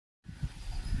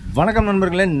வணக்கம்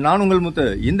நண்பர்களே, நான் உங்கள் முத்து.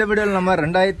 இந்த வீடியோவில் நம்ம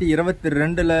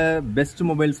 2022ல பெஸ்ட்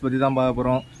மொபைல்ஸ் பற்றி தான் பார்க்க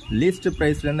போகிறோம். Least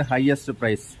ப்ரைஸ்லேருந்து highest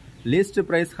price. Least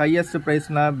price highest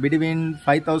ப்ரைஸ்னா between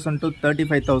 5,000 to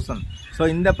 35,000. So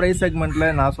இந்த ப்ரைஸ்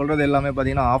செக்மெண்ட்டில் நான் சொல்கிறது எல்லாமே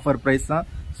பார்த்தீங்கன்னா ஆஃபர் ப்ரைஸ் தான்.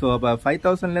 ஸோ அப்போ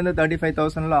 5,000லேருந்து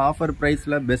 35,000ல ஆஃபர்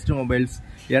ப்ரைஸில் பெஸ்ட் மொபைல்ஸ்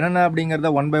என்னென்ன அப்படிங்கிறத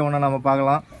ஒன் பை ஒன்னாக நம்ம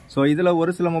பார்க்கலாம். ஸோ இதில்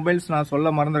ஒரு சில மொபைல்ஸ் நான்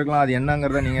சொல்ல மறந்துருக்கலாம். அது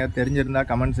என்னங்கிறத நீங்கள் தெரிஞ்சிருந்தால்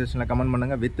கமெண்ட் செக்ஷனில் கமெண்ட்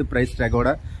பண்ணுங்கள் வித் ப்ரைஸ் டேக்கோட.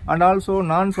 அண்ட் ஆல்சோ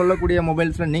நான் சொல்லக்கூடிய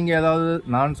மொபைல்ஸில் நீங்கள் ஏதாவது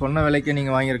நான் சொன்ன விலைக்கே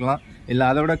நீங்கள் வாங்கியிருக்கலாம், இல்லை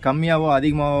அதை விட கம்மியாகவோ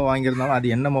அதிகமாகவோ வாங்கியிருந்தாலும் அது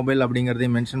என்ன மொபைல்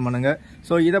அப்படிங்கிறதையும் மென்ஷன் பண்ணுங்கள்.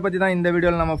 ஸோ இதை பற்றி தான் இந்த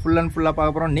வீடியோவில் நம்ம ஃபுல் அண்ட் ஃபுல்லாக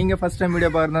பார்க்க போகிறோம். நீங்கள் ஃபஸ்ட் டைம்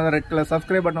வீடியோ பார்க்குறதா ரெட் கலர்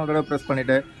சப்ஸ்கிரைப் பட்டன் ஒரு ப்ரெஸ்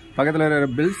பண்ணிவிட்டு பக்கத்தில் இருக்கிற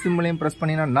பில் சிம்பிளையும் ப்ரெஸ்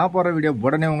பண்ணிங்கன்னா நான் போகிற வீடியோ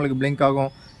உடனே உங்களுக்கு பிளிங்க்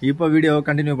ஆகும். இப்போ வீடியோவை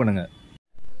கண்டினியூ பண்ணுங்கள்.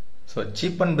 ஸோ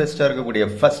சீப் அண்ட் பெஸ்ட்டாக இருக்கக்கூடிய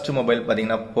ஃபர்ஸ்ட் மொபைல்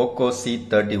பார்த்தீங்கன்னா போக்கோ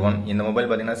C31. இந்த மொபைல்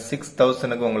பார்த்தீங்கன்னா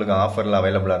 6,000க்கு உங்களுக்கு ஆஃபரில்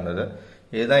அவைலபிளாக இருந்தது.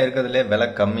 இதுதான் இருக்கிறதுலே விலை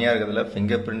கம்மியாக இருக்கிறதுல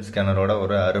ஃபிங்கர் பிரிண்ட் ஸ்கேனரோட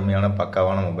ஒரு அருமையான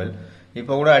பக்காவான மொபைல்.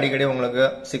 இப்போ கூட அடிக்கடி உங்களுக்கு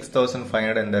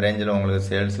 6,500 இந்த ரேஞ்சில் உங்களுக்கு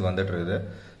சேல்ஸுக்கு வந்துட்டு இருக்குது.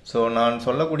 ஸோ நான்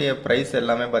சொல்லக்கூடிய ப்ரைஸ்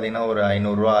எல்லாமே பார்த்தீங்கன்னா ஒரு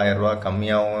 500 ரூபா 1000 ரூபா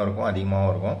கம்மியாகவும் இருக்கும்,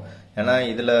 அதிகமாகவும் இருக்கும். ஏன்னா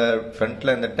இதில்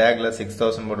ஃப்ரண்ட்டில் இந்த டேக்ல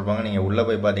 6,000 போட்டிருப்பாங்க. நீங்கள் உள்ளே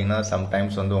போய் பார்த்தீங்கன்னா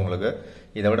சம்டைம்ஸ் வந்து உங்களுக்கு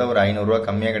இதை விட ஒரு 500 ரூபா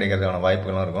கம்மியாக கிடைக்கிறதுக்கான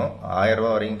வாய்ப்புகளும் இருக்கும், 1000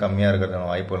 ரூபா வரைக்கும் கம்மியாக இருக்கிறதுக்கான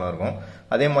வாய்ப்புகளும் இருக்கும்.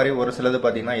 அதே மாதிரி ஒரு சிலது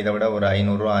பார்த்தீங்கன்னா இதை விட ஒரு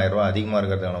 500 ரூபா 1000 ரூபா அதிகமாக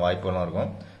இருக்கிறதுக்கான வாய்ப்புகளும்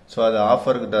இருக்கும். ஸோ அது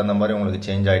ஆஃபருக்கு தகுந்த மாதிரி உங்களுக்கு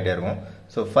சேஞ்ச் ஆகிட்டே இருக்கும்.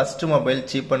 So first mobile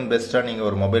cheap and பெஸ்ட்டாக நீங்கள்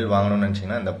ஒரு மொபைல் வாங்கணும்னு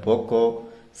நினச்சிங்கன்னா இந்த Poco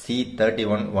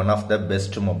C31 one of the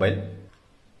best mobile.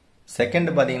 Second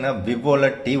பார்த்தீங்கன்னா விவோல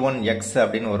T1X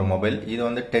அப்படின்னு ஒரு மொபைல். இது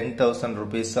வந்து 10,000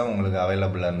 ருபீஸ் தான் உங்களுக்கு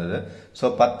அவைலபிளாக இருந்தது. ஸோ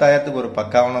 10,000க்கு ஒரு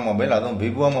பக்காவான மொபைல், அதுவும்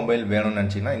விவோ மொபைல் வேணும்னு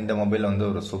நினச்சிங்கன்னா இந்த மொபைல் வந்து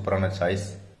ஒரு சூப்பரான சாய்ஸ்.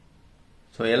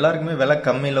 ஸோ எல்லாருக்குமே விலை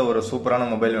கம்மியில் ஒரு சூப்பரான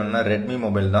மொபைல் வேணும்னா ரெட்மி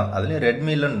மொபைல் தான். அதுலேயும்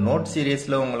ரெட்மியில் நோட்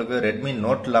சீரீஸில் உங்களுக்கு ரெட்மி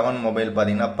நோட் 11 மொபைல்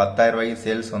பார்த்தீங்கன்னா 10,000 ரூபாய்க்கு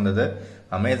சேல்ஸ் வந்தது.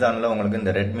 அமேசானில் உங்களுக்கு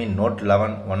இந்த Redmi note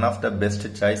 11 one of the best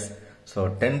choice. So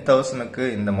 10,000க்கு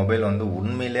இந்த மொபைல் வந்து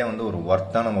உண்மையிலே வந்து ஒரு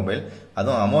ஒர்த்தான மொபைல்.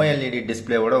 அதுவும் AMOLED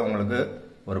டிஸ்பிளேவோட உங்களுக்கு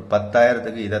ஒரு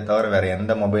 10,000க்கு இதை தவிர வேற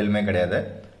எந்த மொபைலுமே கிடையாது.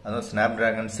 அதுவும்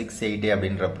ஸ்னாப்டிராகன் 680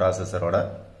 அப்படின்ற ப்ராசஸரோட.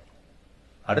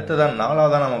 அடுத்ததான்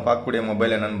நாலாவதாக நம்ம பார்க்கக்கூடிய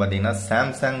மொபைல் என்னன்னு பார்த்தீங்கன்னா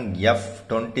சாம்சங்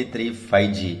F23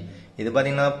 5G. இது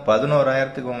பார்த்தீங்கன்னா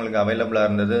 11,000க்கு உங்களுக்கு அவைலபிளாக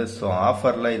இருந்தது. ஸோ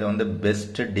ஆஃபரில் இது வந்து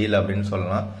பெஸ்ட் டீல் அப்படின்னு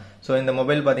சொல்லலாம். ஸோ இந்த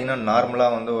மொபைல் பார்த்தீங்கன்னா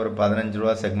நார்மலாக வந்து ஒரு 15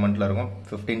 ரூபா செக்மெண்ட்டில் இருக்கும்.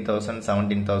 15,000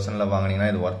 17,000ல வாங்கினீங்கன்னா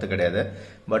இது ஒர்த்து கிடையாது.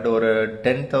 பட் ஒரு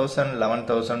 10,000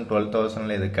 11,000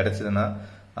 12,000ல இது கிடைச்சதுன்னா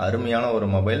அருமையான ஒரு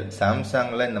மொபைல்.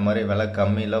 சாம்சங்கில் இந்த மாதிரி விலை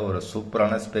கம்மியில் ஒரு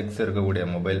சூப்பரான ஸ்பெக்ஸ் இருக்கக்கூடிய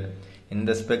மொபைல்.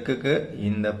 இந்த ஸ்பெக்குக்கு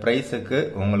இந்த ப்ரைஸுக்கு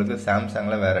உங்களுக்கு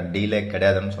சாம்சங்கில் வேற டீலே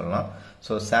கிடையாதுன்னு சொல்லலாம்.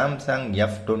 ஸோ சாம்சங்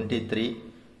F23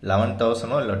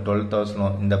 11,000 இல்லை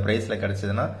 12,000 இந்த ப்ரைஸில்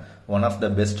கிடைச்சதுன்னா one of the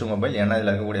best mobile. ஏன்னா இதில்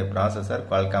இருக்கக்கூடிய ப்ராசஸர்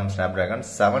Qualcomm Snapdragon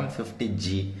 750G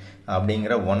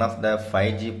அப்படிங்கிற one of the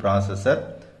 5G processor.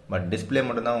 But display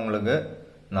மட்டும்தான் உங்களுக்கு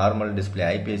normal display,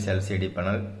 IPS LCD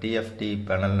panel, TFT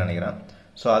panel நினைக்கிறேன்.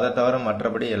 ஸோ அதை தவிர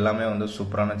மற்றபடி எல்லாமே வந்து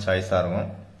சூப்பரான சாய்ஸாக இருக்கும்.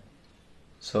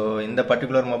 ஸோ இந்த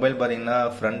பர்டிகுலர் மொபைல் பார்த்தீங்கன்னா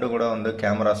ஃப்ரெண்டு கூட வந்து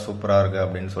கேமரா சூப்பராக இருக்குது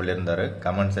அப்படின்னு சொல்லியிருந்தாரு,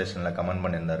 கமெண்ட் செக்ஷனில் கமெண்ட்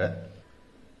பண்ணியிருந்தாரு.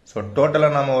 ஸோ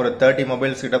டோட்டலாக நம்ம ஒரு 30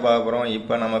 மொபைல்ஸ் கிட்ட பார்க்க போகிறோம்.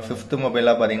 இப்போ நம்ம ஃபிஃப்த்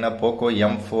மொபைலாக பார்த்தீங்கன்னா போக்கோ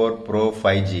M4 Pro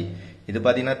 5G. இது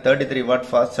பார்த்தீங்கன்னா 33 வாட்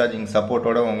ஃபாஸ்ட் சார்ஜிங்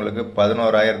சப்போர்ட்டோட உங்களுக்கு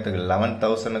 11,000க்கு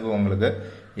 11,000க்கு உங்களுக்கு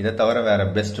இதை தவிர வேற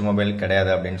பெஸ்ட் மொபைல்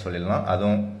கிடையாது அப்படின்னு சொல்லிடலாம்.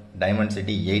 அதுவும்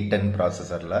டைமென்சிட்டி 810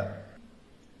 ப்ராசஸரில்.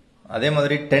 அதே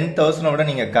மாதிரி 10,000 விட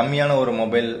நீங்கள் கம்மியான ஒரு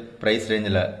மொபைல் ப்ரைஸ்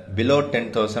ரேஞ்சில் பிலோ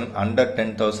 10,000 அண்டர்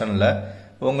 10,000ல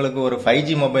உங்களுக்கு ஒரு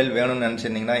 5G மொபைல் வேணும்னு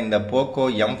நினச்சிருந்தீங்கன்னா இந்த போக்கோ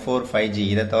M4 5G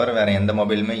இதை தவிர வேற எந்த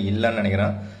மொபைலுமே இல்லைன்னு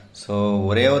நினைக்கிறேன். ஸோ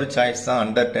ஒரே ஒரு சாய்ஸ் தான்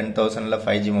அண்டர் 10,000ல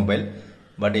 5G மொபைல்.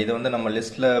 பட் இது வந்து நம்ம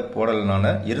லிஸ்ட்டில்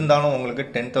போடலைனால இருந்தாலும் உங்களுக்கு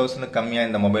 10,000 கம்மியாக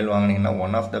இந்த மொபைல் வாங்கினீங்கன்னா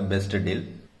one of the best deal.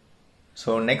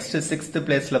 So next 6th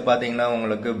பிளேஸில் பார்த்தீங்கன்னா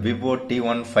உங்களுக்கு விவோ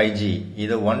T1 5G.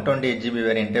 இது 128GB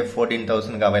வேரியண்ட்டே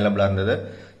 14,000க்கு அவைலபிளாக இருந்தது.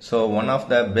 So one of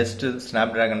the best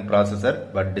Snapdragon processor.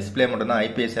 But display மட்டும்தான்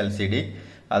IPS LCD.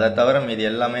 அதை தவிர மீது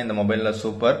எல்லாமே இந்த மொபைலில்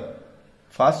சூப்பர்.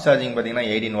 ஃபாஸ்ட் சார்ஜிங் பார்த்தீங்கன்னா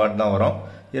 18 வாட் தான் வரும்.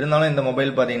 இருந்தாலும் இந்த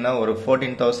மொபைல் பார்த்தீங்கன்னா ஒரு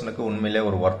 14,000க்கு உண்மையிலே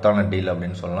ஒரு ஒர்த்தான டீல்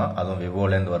அப்படின்னு சொல்லலாம். அதுவும்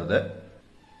விவோலேருந்து வருது.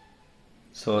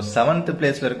 ஸோ 7th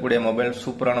பிளேஸில் இருக்கக்கூடிய மொபைல்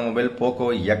சூப்பரான mobile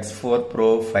Poco X4 Pro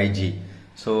 5G.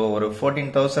 So ஒரு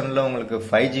 14,000ல உங்களுக்கு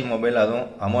 5G மொபைல், அதுவும்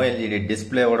AMOLED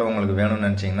டிஸ்பிளேவோட உங்களுக்கு வேணும்னு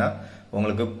நினச்சிங்கன்னா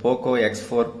உங்களுக்கு போக்கோ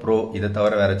X4 Pro இதை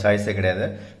தவிர வேற சாய்ஸே கிடையாது.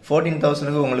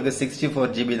 14,000க்கு உங்களுக்கு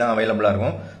 64GB தான் அவைலபிளாக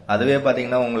இருக்கும். அதுவே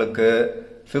பார்த்தீங்கன்னா உங்களுக்கு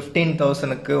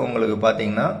 15,000க்கு உங்களுக்கு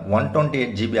பார்த்தீங்கன்னா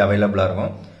 128GB அவைலபிளாக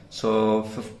இருக்கும். ஸோ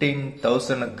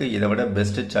 15,000க்கு இதை விட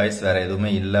பெஸ்ட் சாய்ஸ் வேற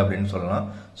எதுவுமே இல்லை அப்படின்னு சொல்லலாம்.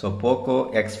 So Poco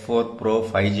X4 Pro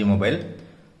 5G mobile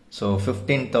so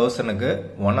 15,000க்கு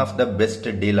one of the best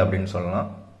deal அப்படின்னு சொல்லலாம்.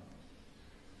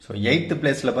 ஸோ 8th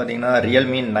பிளேஸில் பார்த்தீங்கன்னா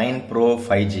ரியல்மி 9 ப்ரோ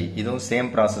 5G. இதுவும் சேம்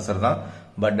ப்ராசஸர் தான்,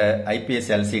 but IPS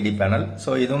LCD panel. So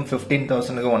இதுவும்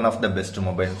 15,000க்கு ஒன் ஆஃப் த பெஸ்ட்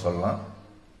மொபைல்னு சொல்லலாம்.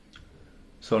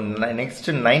 ஸோ நெக்ஸ்ட்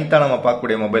 9th நம்ம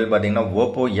பார்க்கக்கூடிய மொபைல் பார்த்தீங்கன்னா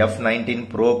oppo F19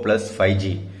 Pro Plus 5G.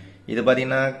 இது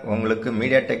பார்த்தீங்கன்னா உங்களுக்கு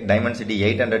MediaTek Dimensity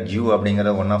 800U அப்படிங்கிற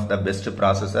one of the best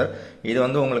processor. இது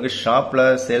வந்து உங்களுக்கு ஷாப்பில்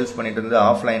சேல்ஸ் பண்ணிட்டு இருந்தது,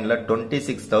 ஆஃப்லைனில்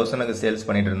 26,000க்கு சேல்ஸ்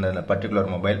பண்ணிட்டு இருந்த இந்த பர்டிகுலர்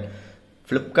மொபைல்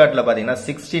ஃப்ளிப்கார்ட்டில் பார்த்தீங்கன்னா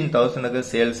 16,000க்கு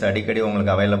சேல்ஸ் அடிக்கடி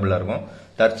உங்களுக்கு அவைலபிளாக இருக்கும்.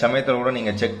 தற்சமயத்தில் கூட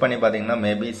நீங்கள் செக் பண்ணி பார்த்தீங்கன்னா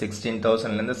மேபி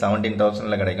 16,000லேருந்து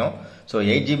 17,000ல கிடைக்கும். So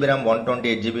 8GB RAM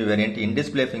 128GB variant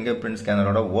in-display finger print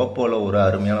ஸ்கேனரோட ஓப்போவில் ஒரு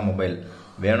அருமையான மொபைல்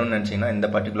வேணும்னு நினச்சிங்கன்னா இந்த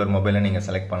பர்டிகுலர் மொபைலை நீங்கள்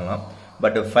செலக்ட் பண்ணலாம்.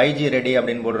 பட் 5G ரெடி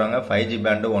அப்படின்னு போடுறாங்க. 5G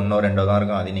பேண்டு 1-2 தான்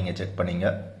இருக்கும், அதையும் நீங்கள் செக் பண்ணிங்க.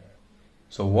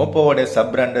 So ஓப்போவோடைய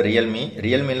sub brand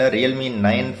ரியல்மியில் Realme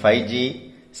 9 5G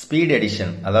speed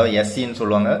edition, அதாவது SCன்னு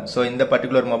சொல்லுவாங்க. ஸோ இந்த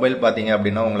பர்டிகுலர் மொபைல் பார்த்தீங்க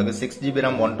அப்படின்னா உங்களுக்கு 6GB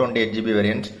RAM 128GB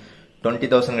வேரியன்ட்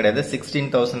 20,000 கிடையாது,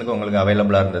 16,000க்கு உங்களுக்கு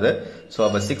அவைலபிளாக இருந்தது. ஸோ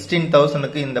அப்போ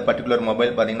 16,000க்கு இந்த பர்டிகுலர்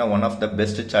மொபைல் பார்த்தீங்கன்னா one of the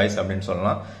best choice அப்படின்னு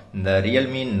சொல்லலாம். இந்த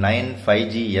ரியல்மி 9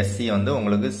 5G SC வந்து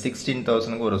உங்களுக்கு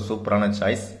 16,000க்கு ஒரு சூப்பரான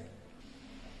சாய்ஸ்.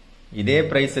 இதே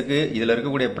பிரைஸுக்கு இதில்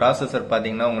இருக்கக்கூடிய ப்ராசஸர்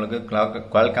பார்த்தீங்கன்னா உங்களுக்கு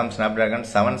குவால்காம் ஸ்னாப்டிராகன்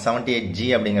 778G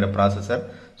அப்படிங்கிற ப்ராசஸர்.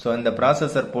 ஸோ இந்த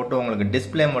ப்ராசஸர் போட்டு உங்களுக்கு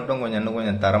டிஸ்பிளே மட்டும் இன்னும்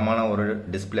கொஞ்சம் தரமான ஒரு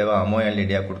டிஸ்பிளேவாக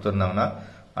AMOLED கொடுத்துருந்தாங்கன்னா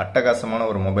அட்டகாசமான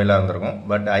ஒரு மொபைலாக இருந்திருக்கும்.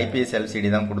 பட் IPS LCD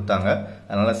தான் கொடுத்தாங்க,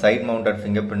 அதனால சைட் மவுண்டட்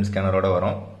ஃபிங்கர் பிரிண்ட் ஸ்கேனரோட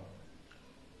வரும்.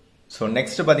 ஸோ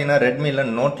நெக்ஸ்ட் பார்த்தீங்கன்னா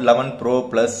ரெட்மியில் Note 11 Pro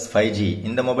Plus 5G.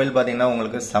 இந்த மொபைல் பார்த்தீங்கன்னா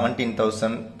உங்களுக்கு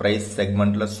 17,000 ப்ரைஸ்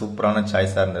செக்மெண்ட்டில் சூப்பரான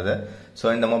சாய்ஸாக இருந்தது. ஸோ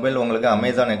இந்த மொபைல் உங்களுக்கு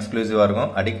அமேசான் எக்ஸ்க்ளூசிவாக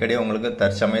இருக்கும். அடிக்கடி உங்களுக்கு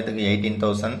தற்சமயத்துக்கு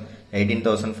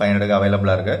 18,500க்கு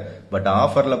அவைலபிளாக இருக்கு. பட்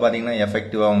ஆஃபரில் பார்த்தீங்கன்னா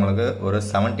எஃபெக்டிவாக உங்களுக்கு ஒரு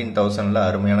 17,000ல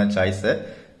அருமையான சாய்ஸு.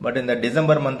 பட் இந்த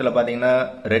டிசம்பர் மந்த்தில் பார்த்தீங்கன்னா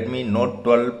Redmi Note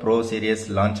 12 Pro serious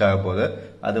launch ஆக போகுது.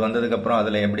 அது வந்ததுக்கப்புறம்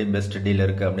அதில் எப்படி பெஸ்ட் டீல்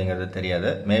இருக்குது அப்படிங்கிறது தெரியாது.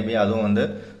 மேபி அதுவும் வந்து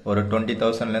ஒரு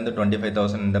 20,000லேருந்து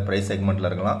 25,000 இந்த ப்ரைஸ் செக்மெண்ட்டில்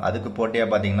இருக்கலாம். அதுக்கு போட்டியாக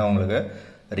பார்த்தீங்கன்னா உங்களுக்கு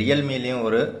ரியல்மிலையும்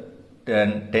ஒரு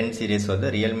 10 சீரியஸ் வந்து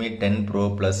ரியல்மி 10 Pro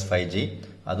Plus 5G.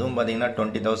 அதுவும் பார்த்தீங்கன்னா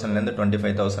 20,000லேருந்து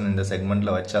 25,000 இந்த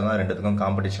செக்மெண்ட்டில் வச்சா தான் ரெண்டுத்துக்கும்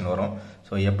காம்படிஷன் வரும்.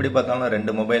 ஸோ எப்படி பார்த்தாலும்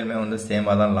ரெண்டு மொபைலுமே வந்து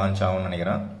சேமாக தான் லான்ச் ஆகும்னு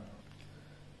நினைக்கிறேன்.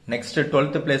 நெக்ஸ்ட்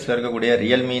 12th பிளேஸ்ல இருக்கக்கூடிய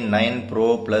ரியல்மி 9 Pro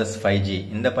Plus 5G.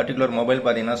 இந்த பர்டிகுலர் மொபைல்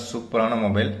பார்த்தீங்கன்னா சூப்பரான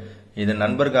மொபைல். இது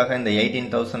நண்பருக்காக இந்த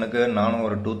 18,000க்கு நானும்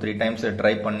ஒரு 2-3 டைம்ஸ்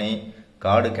ட்ரை பண்ணி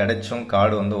கார்டு கிடைச்சும்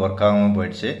கார்டு வந்து ஒர்க் ஆகாமல்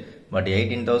போயிடுச்சு. பட்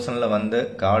 18,000ல வந்து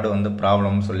கார்டு வந்து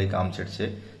ப்ராப்ளம்னு சொல்லி காமிச்சிடுச்சு.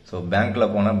 ஸோ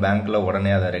பேங்க்கில் போனால் பேங்க்கில்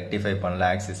உடனே அதை ரெக்டிஃபை பண்ணல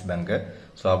ஆக்சிஸ் பேங்க்கு.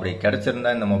 ஸோ அப்படி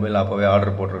கிடைச்சிருந்தா இந்த மொபைல் அப்போவே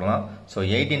ஆர்டர் போட்டிருக்கலாம். ஸோ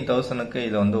 18,000க்கு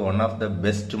இது வந்து one of the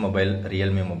best mobile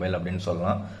Realme mobile அப்படின்னு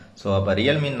சொல்லலாம். ஸோ அப்போ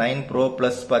ரியல்மி 9 Pro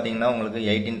Plus பார்த்தீங்கன்னா உங்களுக்கு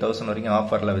 18,000 வரைக்கும்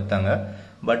ஆஃபரில் விற்றாங்க.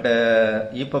 பட்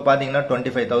இப்போ பார்த்தீங்கன்னா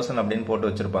 25,000 அப்படின்னு போட்டு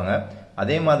வச்சுருப்பாங்க.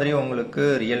 அதே மாதிரி உங்களுக்கு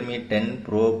ரியல்மி 10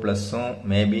 Pro Plusம்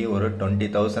மேபி ஒரு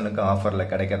 20,000க்கு ஆஃபரில்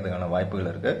கிடைக்கிறதுக்கான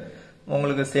வாய்ப்புகள் இருக்குது.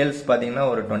 உங்களுக்கு சேல்ஸ் பார்த்தீங்கன்னா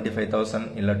ஒரு 25,000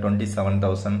 இல்லை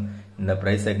 27,000 இந்த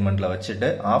ப்ரைஸ் செக்மெண்ட்டில் வச்சுட்டு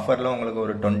ஆஃபரில் உங்களுக்கு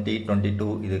ஒரு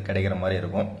 20-22 இது கிடைக்கிற மாதிரி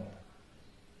இருக்கும்.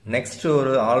 நெக்ஸ்ட்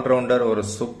ஒரு ஆல்ரவுண்டர் ஒரு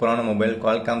சூப்பரான மொபைல்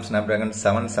குவால்காம் ஸ்னாப்டிராகன்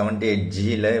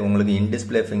 778Gல உங்களுக்கு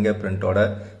in-display finger பிரிண்டோட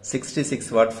 66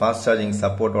 watt fast charging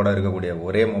சப்போர்ட்டோட இருக்கக்கூடிய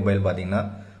ஒரே மொபைல் பார்த்தீங்கன்னா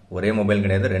ஒரே மொபைல்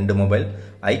கிடையாது, ரெண்டு mobile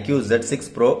iQOO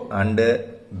Z6 Pro and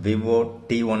vivo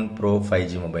T1 Pro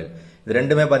 5G mobile. இது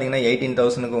ரெண்டுமே பார்த்தீங்கன்னா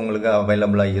 18,000க்கு உங்களுக்கு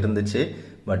அவைலபிளாக இருந்துச்சு.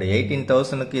 பட்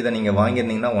 18,000க்கு இதை நீங்கள்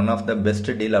வாங்கியிருந்தீங்கன்னா one of the best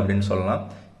deal அப்படின்னு சொல்லலாம்.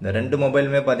 இந்த ரெண்டு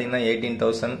மொபைலுமே பார்த்தீங்கன்னா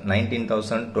 18,000,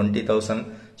 19,000, 20,000.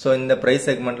 ஸோ இந்த ப்ரைஸ்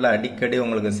செக்மெண்ட்டில் அடிக்கடி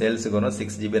உங்களுக்கு சேல்ஸுக்கு வரும்.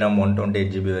 6GB RAM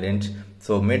 128GB variant.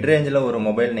 So mid ரேஞ்சில் ஒரு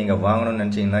மொபைல் நீங்கள் வாங்கணும்னு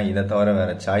நினச்சிங்கன்னா இதை தவிர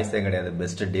வேறு சாய்ஸே கிடையாது,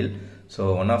 best deal. So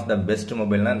one of the best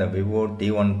மொபைல்னால் இந்த vivo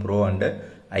T1 Pro and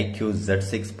iQOO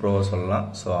Z6 Pro சொல்லலாம்.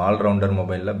 ஸோ ஆல்ரவுண்டர்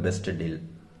மொபைலில் பெஸ்ட் டீல்.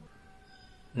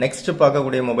 நெக்ஸ்ட்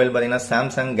பார்க்கக்கூடிய மொபைல் பார்த்தீங்கன்னா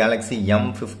சாம்சங் கேலக்ஸி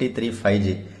M53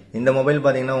 5G. இந்த மொபைல்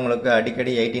பார்த்தீங்கன்னா உங்களுக்கு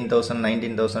அடிக்கடி 18,000,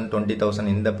 19,000, 20,000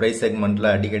 இந்த ப்ரைஸ் செக்மெண்ட்டில்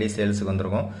அடிக்கடி சேல்ஸுக்கு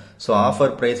வந்திருக்கும். ஸோ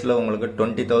ஆஃபர் ப்ரைஸில் உங்களுக்கு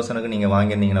 20,000க்கு நீங்கள்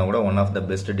வாங்கியிருந்தீங்கன்னா கூட ஒன் ஆஃப் த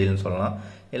பெஸ்ட் டீல்னு சொல்லலாம்.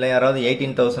 இல்லை யாராவது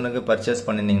 18,000க்கு பர்ச்சேஸ்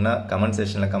பண்ணியிருந்தீங்கன்னா கமெண்ட்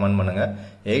செக்ஷனில் கமெண்ட் பண்ணுங்கள்.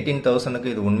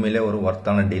 18,000க்கு இது உண்மையிலே ஒரு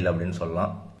ஒர்த்தான டீல் அப்படின்னு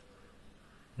சொல்லலாம்.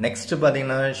 நெக்ஸ்ட்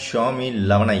பார்த்தீங்கன்னா Xiaomi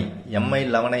 11i MI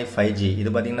 11i 5G. இது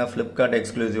பார்த்தீங்கன்னா ஃப்ளிப்கார்ட்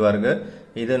எக்ஸ்க்ளூசிவாக இருக்குது.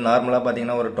 இது நார்மலாக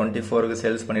பார்த்தீங்கன்னா ஒரு 24க்கு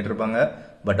சேல்ஸ் பண்ணிட்டு இருப்பாங்க.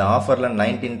 பட் ஆஃபரில்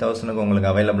 19,000க்கு உங்களுக்கு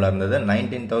அவைலபிளாக இருந்தது.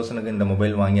 19,000க்கு இந்த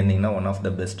mobile வாங்கியிருந்தீங்கன்னா one of the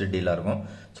best டீலாக இருக்கும்.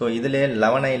 ஸோ இதிலே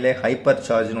 11iலே ஹைப்பர்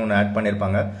சார்ஜ்னு ஒன்று ஆட்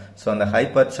பண்ணியிருப்பாங்க. ஸோ அந்த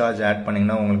ஹைப்பர் சார்ஜ் ஆட்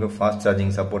பண்ணிங்கன்னா உங்களுக்கு ஃபாஸ்ட்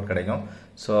சார்ஜிங் சப்போர்ட் கிடைக்கும்.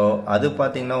 ஸோ அது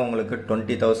பார்த்தீங்கன்னா உங்களுக்கு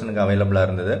 20,000க்கு அவைலபிளாக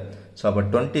இருந்தது. ஸோ அப்போ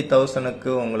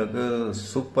 20,000க்கு உங்களுக்கு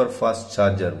super fast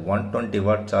charger 120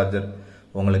 watt charger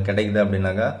உங்களுக்கு கிடைக்குது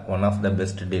அப்படின்னாக்கா one of the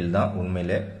best deal தான்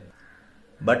உண்மையிலே.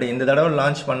 பட் இந்த தடவை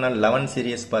லான்ச் பண்ண 11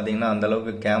 சீரிஸ் பார்த்தீங்கன்னா அந்த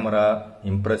அளவுக்கு கேமரா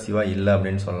இம்ப்ரெசிவாக இல்லை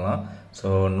அப்படின்னு சொல்லலாம். ஸோ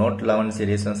நோட் 11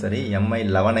 சீரீஸும் சரி, எம்ஐ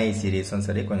 11i சீரீஸும்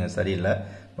சரி கொஞ்சம் சரியில்லை.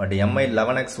 பட் எம்ஐ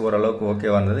 11X ஓரளவுக்கு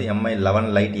ஓகேவா இருந்தது. எம்ஐ 11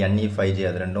 லைட் NE 5G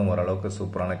அது ரெண்டும் ஓரளவுக்கு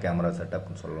சூப்பரான கேமரா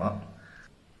செட்டப்னு சொல்லலாம்.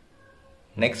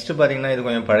 நெக்ஸ்ட் பார்த்தீங்கன்னா இது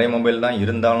கொஞ்சம் பழைய மொபைல் தான்,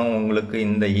 இருந்தாலும் உங்களுக்கு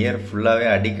இந்த இயர் ஃபுல்லாகவே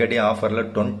அடிக்கடி ஆஃபரில்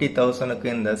 20,000க்கு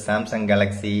இந்த Samsung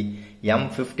Galaxy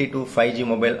M52 5G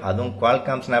mobile, அதுவும்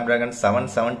Qualcomm Snapdragon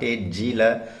 778Gல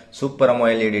super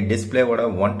AMOLED டிஸ்பிளேவோட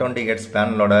 120 Hz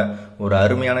பேனலோட ஒரு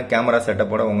அருமையான கேமரா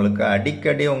செட்டப்போட உங்களுக்கு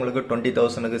அடிக்கடி உங்களுக்கு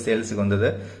 20,000க்கு சேல்ஸுக்கு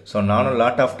வந்தது. ஸோ நானும்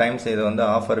லாட் ஆஃப் டைம்ஸ் இது வந்து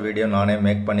ஆஃபர் வீடியோ நானே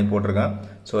மேக் பண்ணி போட்டிருக்கேன்.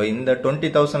 ஸோ இந்த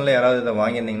 20,000ல யாராவது இதை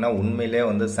வாங்கியிருந்தீங்கன்னா உண்மையிலே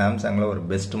வந்து சாம்சங்கில் ஒரு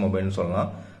பெஸ்ட் மொபைல்னு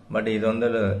சொல்லலாம். பட் இது வந்து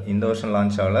இந்த வருஷம்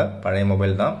லான்ச் ஆகல, பழைய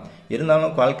மொபைல் தான்.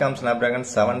 இருந்தாலும் குவால்காம் ஸ்னாப்டிராகன்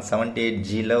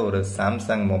 778Gல ஒரு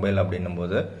சாம்சங் மொபைல் அப்படின்னும்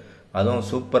போது அதுவும்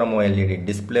சூப்பர் AMOLED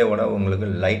டிஸ்பிளேவோட உங்களுக்கு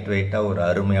லைட் வெயிட்டாக ஒரு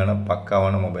அருமையான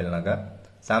பக்காவான மொபைல்னாக்கா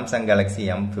Samsung Galaxy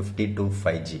M52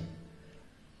 5G.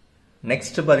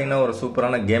 Next பார்த்தீங்கன்னா ஒரு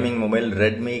சூப்பரான gaming mobile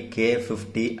Redmi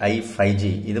K50i 5G.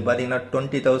 இது பார்த்தீங்கன்னா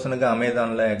 20,000க்கு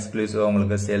அமேசானில் எக்ஸ்க்ளூசிவாக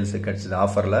உங்களுக்கு சேல்ஸ் கிடைச்சது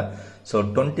ஆஃபரில். ஸோ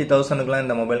 20,000க்குலாம்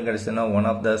இந்த மொபைல் கிடைச்சதுன்னா ஒன்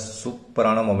ஆஃப் த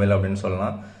சூப்பரான மொபைல் அப்படின்னு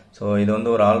சொல்லலாம். ஸோ இது வந்து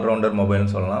ஒரு ஆல்ரவுண்டர்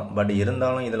மொபைல்னு சொல்லலாம். பட்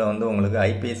இருந்தாலும் இதில் வந்து உங்களுக்கு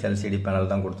IPS LCD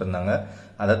பேனல் தான் கொடுத்துருந்தாங்க.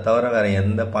 அதை தவிர வேறு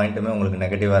எந்த பாயிண்ட்டுமே உங்களுக்கு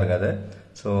நெகட்டிவாக இருக்காது.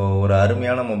 ஸோ ஒரு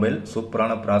அருமையான மொபைல்,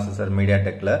 சூப்பரான ப்ராசஸர் மீடியா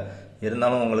டெக்கில்.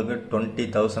 இருந்தாலும் உங்களுக்கு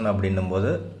 20,000 அப்படின்னும் போது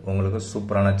உங்களுக்கு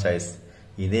சூப்பரான சாய்ஸ்.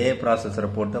 இதே ப்ராசஸரை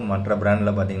போட்டு மற்ற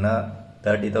பிராண்டில் பார்த்தீங்கன்னா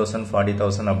 30,000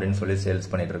 40,000 அப்படின்னு சொல்லி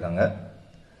சேல்ஸ் பண்ணிட்டு இருக்காங்க.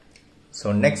 ஸோ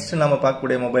நெக்ஸ்ட் நம்ம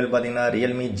பார்க்கக்கூடிய மொபைல் பார்த்தீங்கன்னா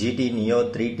Realme GT Neo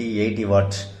 3T 80W.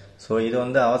 So இது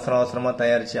வந்து அவசரமாக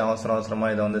தயாரித்து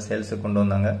அவசரமாக இதை வந்து சேல்ஸுக்கு கொண்டு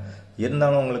வந்தாங்க.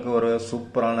 இருந்தாலும் உங்களுக்கு ஒரு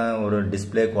சூப்பரான ஒரு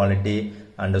display quality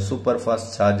and super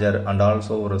fast charger and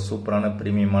also ஒரு சூப்பரான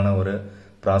ப்ரீமியமான ஒரு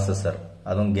ப்ராசஸர்,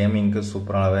 அதுவும் கேமிங்க்கு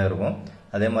சூப்பராகவே இருக்கும்.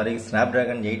 அதே மாதிரி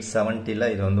ஸ்னாப்டிராகன் 870ல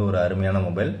இது வந்து ஒரு அருமையான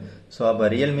மொபைல். ஸோ அப்போ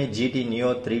ரியல்மி GT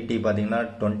Neo 3T பார்த்தீங்கன்னா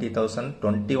 20,000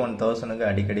 21,000க்கு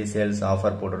அடிக்கடி சேல்ஸ்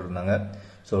ஆஃபர் போட்டுருந்தாங்க.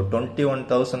 So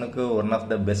 21,000க்கு one of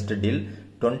the best deal.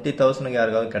 20,000க்கு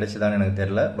யாருக்காவது கிடைச்சதான்னு எனக்கு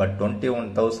தெரியல. பட்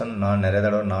 21,000 நான் நிறைய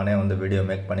தடவை நானே வந்து வீடியோ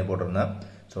மேக் பண்ணி போட்டிருந்தேன்.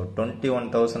 So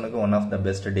 21,000க்கு one of the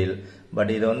best deal.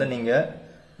 But இதை வந்து நீங்கள்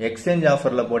எக்ஸ்சேஞ்ச்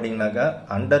ஆஃபரில் போட்டிங்கனாக்கா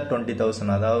அண்டர் 20,000,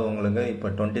 அதாவது உங்களுக்கு இப்போ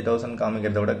 20,000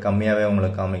 காமிக்கிறத விட கம்மியாகவே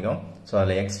உங்களுக்கு காமிக்கும். ஸோ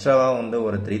அதில் எக்ஸ்ட்ராவாக வந்து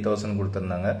ஒரு 3,000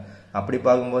 கொடுத்துருந்தாங்க. அப்படி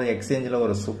பார்க்கும்போது எக்ஸ்சேஞ்சில்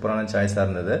ஒரு சூப்பரான சாய்ஸாக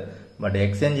இருந்தது. பட்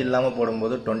எக்ஸ்சேஞ்ச் இல்லாமல்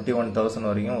போடும்போது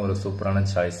 21,000 வரைக்கும் ஒரு சூப்பரான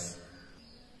சாய்ஸ்.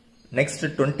 நெக்ஸ்ட்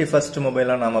 21st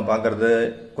மொபைலாக நாம் பார்க்குறது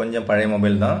கொஞ்சம் பழைய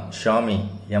மொபைல் தான். Xiaomi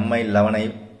MI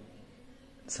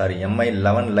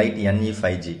 11 light NE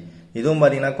 5G. இதுவும்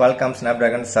பார்த்தீங்கன்னா குவால்காம்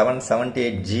ஸ்னாப்டிராகன்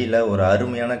 778Gல ஒரு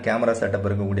அருமையான கேமரா செட்டப்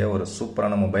இருக்கக்கூடிய ஒரு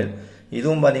சூப்பரான மொபைல்.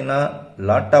 இதுவும் பார்த்தீங்கன்னா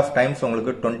லாட் ஆஃப் டைம்ஸ்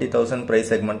உங்களுக்கு 20,000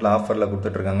 ப்ரைஸ் செக்மெண்ட்ல ஆஃபரில்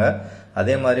கொடுத்துட்ருக்காங்க.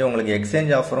 அதே மாதிரி உங்களுக்கு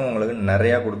எக்ஸ்சேஞ்ச் ஆஃபரும் உங்களுக்கு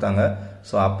நிறையா கொடுத்தாங்க.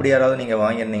 ஸோ அப்படி யாராவது நீங்கள்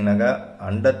வாங்கியிருந்தீங்கன்னாக்கா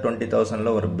அண்டர்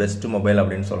 20,000ல ஒரு பெஸ்ட் மொபைல்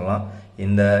அப்படின்னு சொல்லலாம்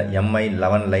இந்த MI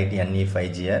 11 லைட் NE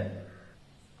 5Gயை.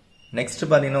 நெக்ஸ்ட்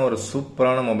பார்த்தீங்கன்னா ஒரு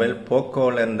சூப்பரான மொபைல்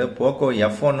போக்கோலேருந்து போக்கோ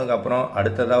F1க்கு அப்புறம்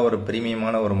அடுத்ததாக ஒரு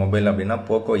ப்ரீமியமான ஒரு மொபைல் அப்படின்னா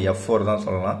போக்கோ F4 தான்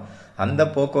சொல்லலாம். அந்த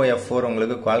போக்கோ F4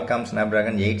 உங்களுக்கு குவால்காம்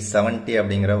ஸ்னாப்டிராகன் 870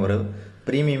 அப்படிங்கிற ஒரு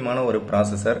ப்ரீமியமான ஒரு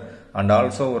ப்ராசஸர் அண்ட்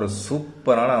ஆல்சோ ஒரு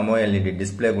சூப்பரான AMOLED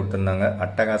டிஸ்பிளே கொடுத்துருந்தாங்க.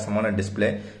 அட்டகாசமான டிஸ்பிளே.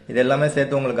 இது எல்லாமே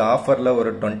சேர்த்து உங்களுக்கு ஆஃபரில்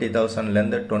ஒரு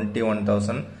 20,000லேருந்து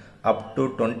 21,000 அப் டு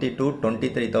 22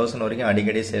 23,000 வரைக்கும்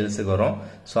அடிக்கடி சேல்ஸுக்கு வரும்.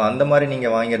 ஸோ அந்த மாதிரி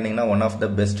நீங்கள் வாங்கியிருந்தீங்கன்னா one of the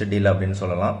best deal அப்படின்னு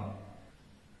சொல்லலாம்.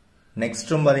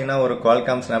 நெக்ஸ்ட்டும் பார்த்தீங்கன்னா ஒரு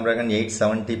குவால்காம் ஸ்னாப்டிராகன்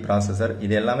 870 ப்ராசஸர்.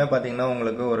 இது எல்லாமே பார்த்தீங்கன்னா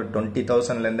உங்களுக்கு ஒரு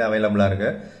 20,000லேருந்தே அவைலபிளாக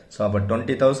இருக்குது. ஸோ அப்போ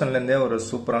 20,000லேருந்தே ஒரு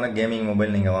சூப்பரான கேமிங்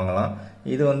மொபைல் நீங்கள் வாங்கலாம்.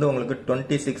 இது வந்து உங்களுக்கு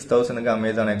 26,000க்கு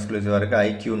அமேசான் எக்ஸ்க்ளூசிவாக இருக்குது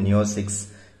iQoo Neo 6.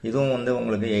 இதுவும் வந்து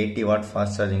உங்களுக்கு 80W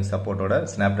ஃபாஸ்ட் சார்ஜிங் சப்போர்ட்டோட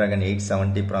ஸ்னாப்டிராகன்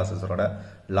 870 ப்ராசஸரோட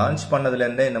லான்ச்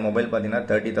பண்ணதுலேருந்தே இந்த மொபைல் பார்த்தீங்கன்னா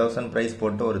 30,000 ப்ரைஸ்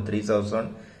போட்டு ஒரு 3,000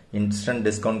 இன்ஸ்டன்ட்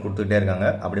டிஸ்கவுண்ட் கொடுத்துட்டே இருக்காங்க.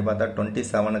 அப்படி பார்த்தா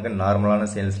 27க்கு நார்மலான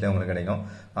சேல்ஸ்லேயே உங்களுக்கு கிடைக்கும்.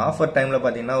 ஆஃபர் டைமில்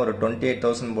பார்த்தீங்கன்னா ஒரு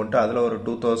 28,000 போட்டு அதில் ஒரு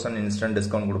 2,000 இன்ஸ்டன்ட்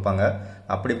டிஸ்கவுண்ட் கொடுப்பாங்க.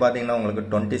 அப்படி பார்த்தீங்கன்னா உங்களுக்கு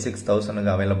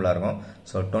 26,000க்கு அவைலபிளாக இருக்கும்.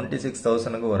 ஸோ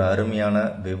 26,000க்கு ஒரு அருமையான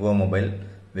Vivo mobile,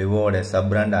 விவோட sub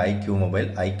brand iQoo mobile,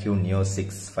 iQoo Neo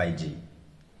 6 5G.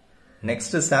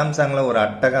 Next சாம்சங்கில் ஒரு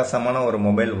அட்டகாசமான ஒரு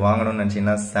மொபைல் வாங்கணும்னு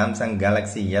நினச்சிங்கன்னா Samsung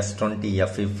Galaxy S20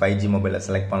 FE 5G மொபைலை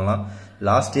செலக்ட் பண்ணலாம்.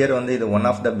 லாஸ்ட் இயர் வந்து இது ஒன்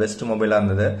ஆஃப் த பெஸ்ட் மொபைலாக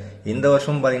இருந்தது. இந்த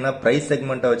வருஷம் பார்த்தீங்கன்னா ப்ரைஸ்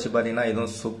செக்மெண்ட்டை வச்சு பார்த்தீங்கன்னா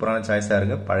இதுவும் சூப்பரான சாய்ஸாக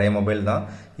இருக்குது. பழைய மொபைல் தான்,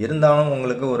 இருந்தாலும்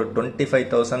உங்களுக்கு ஒரு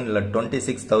 25,000 இல்லை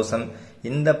 26,000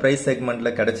 இந்த ப்ரைஸ்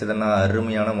செக்மெண்ட்டில் கிடைச்சதுன்னா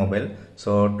அருமையான மொபைல்.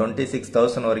 ஸோ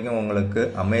 26,000 வரைக்கும் உங்களுக்கு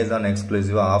அமேசான்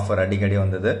எக்ஸ்க்ளூசிவாக ஆஃபர் அடிக்கடி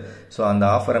வந்தது. ஸோ அந்த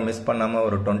ஆஃபரை மிஸ் பண்ணாமல்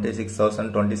ஒரு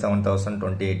 26,000 27,000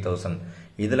 28,000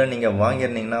 இதில் நீங்கள்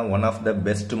வாங்கியிருந்தீங்கன்னா one of the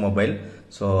best mobile.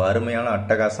 So அருமையான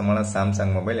அட்டகாசமான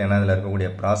சாம்சங் மொபைல். ஏன்னா இதில் இருக்கக்கூடிய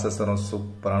ப்ராசஸரும்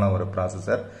சூப்பரான ஒரு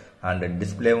ப்ராசஸர் அண்ட்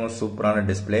டிஸ்பிளேவும் சூப்பரான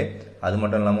டிஸ்பிளே. அது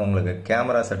மட்டும் இல்லாமல் உங்களுக்கு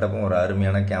கேமரா செட்டப்பும் ஒரு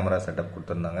அருமையான கேமரா செட்டப்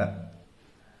கொடுத்துருந்தாங்க.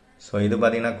 ஸோ இது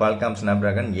பார்த்தீங்கன்னா Qualcomm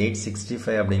Snapdragon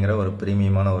 865 அப்படிங்கிற ஒரு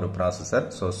ப்ரீமியமான ஒரு ப்ராசஸர்.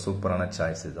 ஸோ சூப்பரான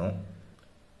சாய்ஸ் இதுவும்.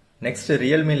 நெக்ஸ்ட்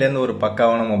ரியல்மிலேருந்து ஒரு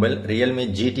பக்காவான மொபைல் Realme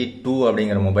GT2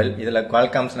 அப்படிங்கிற மொபைல். இதில்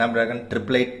Qualcomm Snapdragon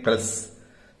 888 Plus.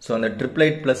 ஸோ அந்த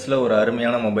 888 Plusல ஒரு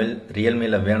அருமையான மொபைல்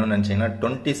ரியல்மியில் வேணும்னு நினச்சிங்கன்னா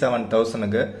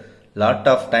 27,000க்கு லாட்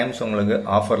ஆஃப் டைம்ஸ் உங்களுக்கு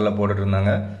ஆஃபரில் போட்டுட்டு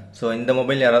இருந்தாங்க. ஸோ இந்த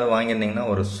மொபைல் யாராவது வாங்கியிருந்தீங்கன்னா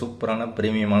ஒரு சூப்பரான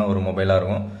ப்ரீமியமான ஒரு மொபைலாக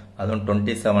இருக்கும். அதுவும்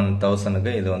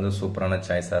 27,000க்கு இது வந்து சூப்பரான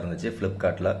சாய்ஸாக இருந்துச்சு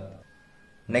ஃப்ளிப்கார்ட்டில்.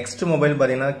 நெக்ஸ்ட் மொபைல்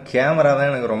பார்த்தீங்கன்னா கேமரா தான்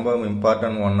எனக்கு ரொம்ப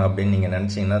இம்பார்ட்டன்ட் ஒன் அப்படின்னு நீங்கள்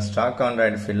நினச்சிங்கன்னா ஸ்டாக்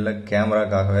ஆண்ட்ராய்டு ஃபீல்டில்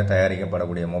கேமராக்காகவே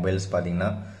தயாரிக்கப்படக்கூடிய மொபைல்ஸ்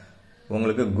பார்த்தீங்கன்னா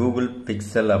உங்களுக்கு கூகுள்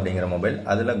பிக்சல் அப்படிங்கிற மொபைல்.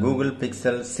 அதில் கூகுள்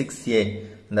பிக்சல் 6a.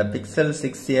 இந்த பிக்சல்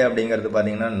 6a அப்படிங்கிறது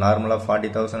பார்த்தீங்கன்னா நார்மலாக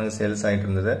 40,000க்கு சேல்ஸ் ஆகிட்டு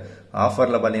இருந்தது.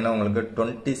 ஆஃபரில் பார்த்தீங்கன்னா உங்களுக்கு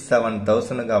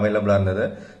 27,000க்கு அவைலபிளாக இருந்தது.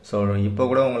 ஸோ இப்போ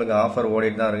கூட உங்களுக்கு ஆஃபர்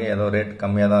ஓடிட்டு தான் இருக்குது. ஏதோ ரேட்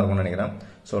கம்மியாக தான் இருக்கும்னு நினைக்கிறேன்.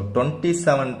 ஸோ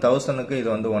 27,000க்கு இது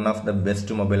வந்து one of the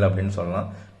best mobile அப்படின்னு சொல்லலாம்.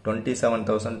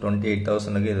 27,000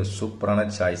 28,000க்கு இது சூப்பரான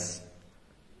சாய்ஸ்.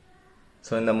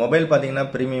 ஸோ இந்த மொபைல் பார்த்தீங்கன்னா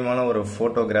ப்ரீமியமான ஒரு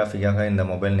ஃபோட்டோகிராஃபிக்காக இந்த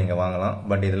மொபைல் நீங்கள் வாங்கலாம்.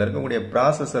 பட் இதில் இருக்கக்கூடிய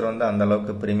ப்ராசஸர் வந்து அந்த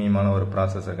அளவுக்கு ப்ரீமியமான ஒரு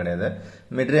ப்ராசஸர் கிடையாது.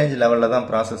 மிட்ரேஞ்ச் லெவலில் தான்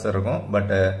ப்ராசஸர் இருக்கும்.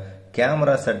 பட்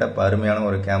கேமரா செட்டப் அருமையான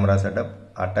ஒரு கேமரா செட்டப்,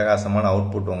 அட்டகாசமான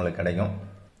அவுட்புட் உங்களுக்கு கிடைக்கும்.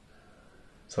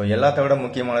 ஸோ எல்லாத்த விட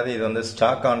முக்கியமானது இது வந்து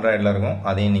ஸ்டாக் ஆண்ட்ராய்டில் இருக்கும்.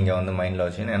 அதையும் நீங்கள் வந்து மைண்டில்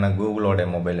வச்சுக்கணும். ஏன்னா கூகுளோட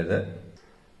மொபைல் இது.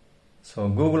 ஸோ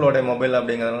கூகுளோட மொபைல்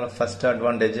அப்படிங்கிறதுனால ஃபர்ஸ்ட்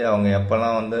அட்வான்டேஜ் அவங்க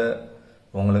எப்போல்லாம் வந்து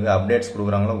உங்களுக்கு அப்டேட்ஸ்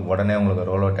கொடுக்குறாங்களோ உடனே உங்களுக்கு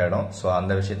ரோல் அவுட் ஆகிடும். ஸோ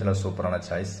அந்த விஷயத்தில் சூப்பரான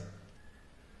சாய்ஸ்.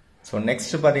 ஸோ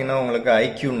நெக்ஸ்ட் பார்த்தீங்கன்னா உங்களுக்கு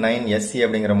iQOO 9 SE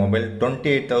அப்படிங்கிற மொபைல்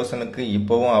 28,000க்கு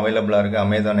இப்போவும் அவைலபிளாக இருக்குது.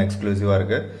 அமேசான் எக்ஸ்க்ளூசிவாக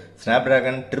இருக்குது.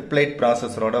 ஸ்னாப்டிராகன் 888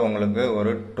 ப்ராசஸரோட உங்களுக்கு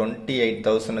ஒரு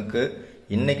 28,000க்கு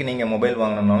இன்னைக்கு நீங்கள் மொபைல்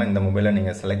வாங்கினோம்னாலும் இந்த மொபைலை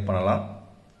நீங்கள் செலக்ட் பண்ணலாம்.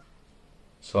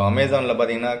 ஸோ அமேசானில்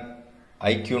பார்த்தீங்கன்னா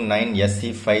iQOO 9 SE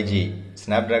 5G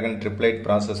ஸ்னாப்டிராகன் 888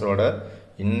 ப்ராசஸரோட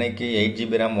இன்னைக்கு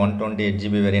 8GB RAM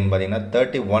 128GB வேரியன்ட் பார்த்தீங்கன்னா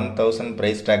 31,000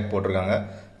 ப்ரைஸ் டேக் போட்டிருக்காங்க.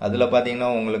 அதில் பார்த்தீங்கன்னா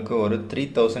உங்களுக்கு ஒரு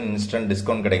 3,000 இன்ஸ்டன்ட்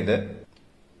டிஸ்கவுண்ட் கிடைக்குது.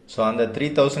 ஸோ அந்த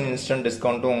 3,000 இன்ஸ்டன்ட்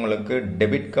டிஸ்கவுண்ட்டும் உங்களுக்கு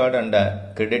debit card and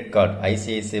credit card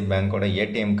ICICI பேங்கோட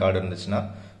ATM கார்டு இருந்துச்சுன்னா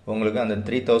உங்களுக்கு அந்த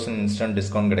 3,000 இன்ஸ்டன்ட்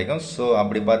டிஸ்கவுண்ட் கிடைக்கும். ஸோ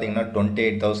அப்படி பார்த்தீங்கன்னா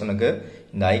 28,000க்கு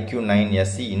இந்த iQOO 9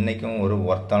 SE இன்னைக்கும் ஒரு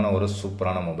ஒர்த்தான ஒரு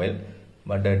சூப்பரான மொபைல்.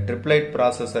 பட் 888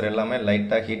 ப்ராசஸர் எல்லாமே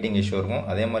லைட்டாக ஹீட்டிங் இஷ்யூ இருக்கும்.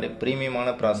 அதே மாதிரி ப்ரீமியமான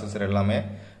ப்ராசஸர் எல்லாமே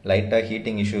லைட்டாக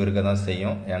ஹீட்டிங் இஷ்யூ இருக்க தான்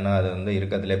செய்யும். ஏன்னா அது வந்து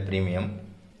இருக்கிறதுலே ப்ரீமியம்.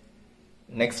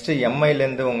 நெக்ஸ்ட்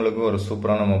MIலேருந்து உங்களுக்கு ஒரு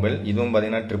சூப்பரான மொபைல். இதுவும்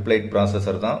பார்த்தீங்கன்னா 888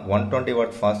 ப்ராசஸர் தான். 120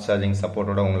 வாட் ஃபாஸ்ட் சார்ஜிங்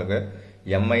சப்போர்ட்டோட உங்களுக்கு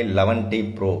MI 11T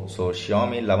Pro. So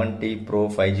Xiaomi 11T Pro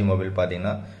 5G mobile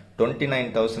பார்த்தீங்கன்னா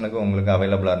 29,000க்கு உங்களுக்கு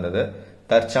அவைலபிளாக இருந்தது.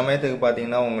 தற்சமயத்துக்கு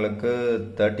பார்த்தீங்கன்னா உங்களுக்கு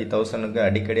 30,000க்கு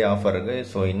அடிக்கடி ஆஃபர் இருக்குது.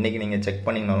 ஸோ இன்றைக்கி நீங்கள் செக்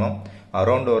பண்ணிங்கனாலும்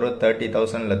அரௌண்ட் ஒரு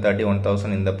 30,000 இல்லை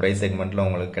 31,000 இந்த ப்ரைஸ் செக்மெண்ட்டில்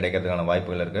உங்களுக்கு கிடைக்கிறதுக்கான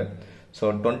வாய்ப்புகள் இருக்குது. ஸோ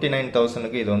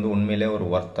 29,000க்கு இது வந்து உண்மையிலே ஒரு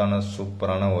ஒர்த்தான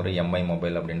சூப்பரான ஒரு MI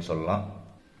மொபைல் அப்படின்னு சொல்லலாம்.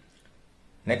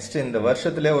 நெக்ஸ்ட் இந்த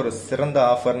வருஷத்திலே ஒரு சிறந்த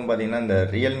ஆஃபர்னு பார்த்தீங்கன்னா இந்த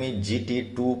Realme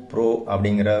GT2 Pro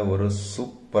அப்படிங்கிற ஒரு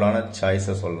சூப்பரான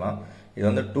சாய்ஸை சொல்லலாம். இது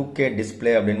வந்து 2K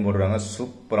டிஸ்பிளே அப்படின்னு போடுறாங்க.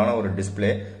 சூப்பரான ஒரு டிஸ்பிளே.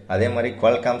 அதே மாதிரி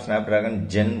Qualcomm Snapdragon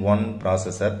Gen 1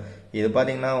 ப்ராசஸர். இது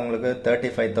பார்த்தீங்கன்னா உங்களுக்கு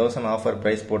 35,000 ஆஃபர்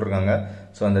ப்ரைஸ் போட்டிருக்காங்க.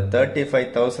 ஸோ அந்த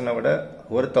 35,000 விட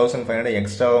ஒரு 1,500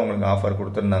 எக்ஸ்ட்ராவாக உங்களுக்கு ஆஃபர்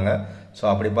கொடுத்துருந்தாங்க. ஸோ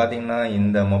அப்படி பார்த்தீங்கன்னா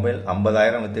இந்த மொபைல்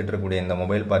 50,000 வித்துட்டு இருக்கக்கூடிய இந்த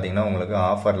மொபைல் பார்த்தீங்கன்னா உங்களுக்கு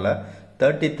ஆஃபரில்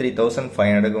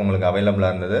 33,500க்கு உங்களுக்கு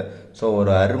அவைலபிளாக இருந்தது. ஸோ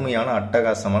ஒரு அருமையான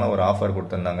அட்டகாசமான ஒரு ஆஃபர்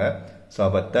கொடுத்துருந்தாங்க. ஸோ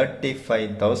அப்போ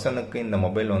 35,000க்கு இந்த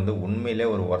மொபைல் வந்து உண்மையிலே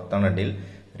ஒரு ஒர்த்தான deal.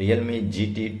 Realme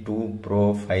GT2 Pro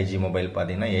 5G mobile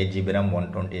பார்த்தீங்கன்னா 8GB RAM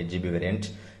 128GB variant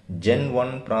Gen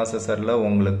 1 ப்ராசஸரில்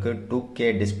உங்களுக்கு 2K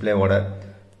டிஸ்பிளேவோட.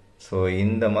 ஸோ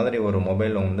இந்த மாதிரி ஒரு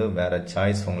மொபைல் வந்து வேறு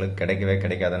சாய்ஸ் உங்களுக்கு கிடைக்கவே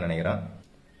கிடைக்காதுன்னு நினைக்கிறேன்.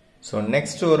 ஸோ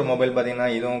நெக்ஸ்ட் ஒரு மொபைல் பார்த்தீங்கன்னா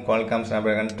இதுவும் Qualcomm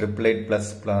Snapdragon 888 Plus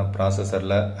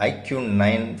ப்ராசஸரில் iQOO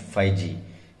 9 5G.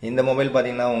 இந்த மொபைல்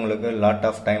பார்த்தீங்கன்னா உங்களுக்கு லாட்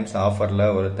ஆஃப் டைம்ஸ் ஆஃபரில்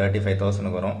ஒரு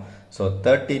 35,000க்கு வரும். ஸோ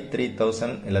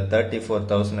 33,000 இல்லை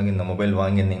 34,000க்கு இந்த மொபைல்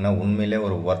வாங்கியிருந்தீங்கன்னா உண்மையிலே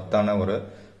ஒரு ஒர்த்தான ஒரு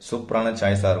சூப்பரான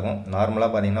சாய்ஸாக இருக்கும். நார்மலாக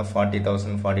பார்த்தீங்கன்னா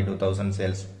 40,000 42,000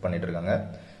 சேல்ஸ் பண்ணிட்டு இருக்காங்க.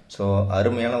 ஸோ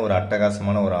அருமையான ஒரு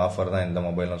அட்டகாசமான ஒரு ஆஃபர் தான் இந்த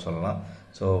மொபைல்னு சொல்லலாம்.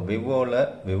 ஸோ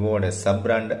விவோட சப்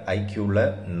பிராண்ட் iQOO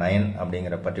 9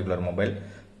 அப்படிங்கிற பர்டிகுலர் மொபைல்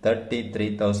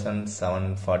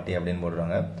 33,740 அப்படின்னு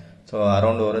போடுறாங்க. ஸோ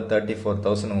அரௌண்ட் ஒரு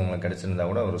 34,000 உங்களுக்கு கிடைச்சிருந்தா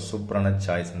கூட ஒரு சூப்பரான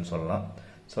சாய்ஸ்ன்னு சொல்லலாம்.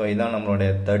 ஸோ இதான் நம்மளுடைய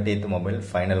 30th mobile,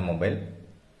 final mobile.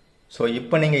 So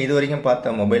இப்போ நீங்கள் இது வரைக்கும்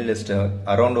பார்த்த மொபைல் லிஸ்ட்டு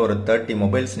அரௌண்ட் ஒரு 30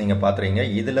 மொபைல்ஸ் நீங்கள் பார்த்துறீங்க.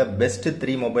 இதில் பெஸ்ட்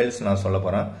 3 மொபைல்ஸ் நான் சொல்ல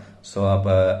போகிறேன். ஸோ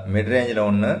அப்போ மிட் ரேஞ்சில்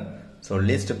ஒன்று, ஸோ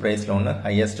லீஸ்ட் ப்ரைஸில் ஒன்று,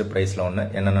 ஹையஸ்ட் ப்ரைஸில் ஒன்று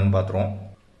என்னென்னு பார்த்துருவோம்.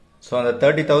 ஸோ அந்த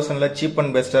 30,000ல சீப்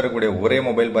அண்ட் பெஸ்ட்டாக இருக்கக்கூடிய ஒரே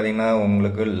மொபைல் பார்த்தீங்கன்னா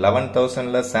உங்களுக்கு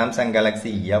 11,000ல சாம்சங்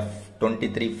கேலக்ஸி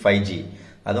F23 5G,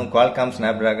 அதுவும் குவால்காம்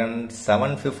ஸ்னாப்டிராகன்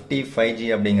 750 5G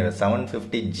அப்படிங்கிற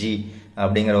 750G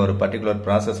அப்படிங்கிற ஒரு பர்டிகுலர்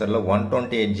ப்ராசஸரில்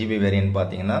 128GB வேரியன்ட்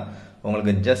பார்த்தீங்கன்னா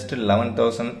உங்களுக்கு ஜஸ்ட்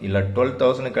 11,000 இல்லை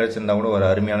 12,000 கிடைச்சிருந்தா கூட ஒரு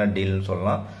அருமையான டீல்னு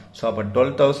சொல்லலாம். ஸோ அப்போ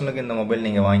 12,000க்கு இந்த மொபைல்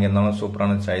நீங்கள் வாங்கியிருந்தாலும்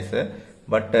சூப்பரான சாய்ஸு.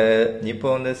 பட் இப்போ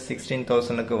வந்து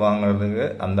 16,000க்கு வாங்குறதுக்கு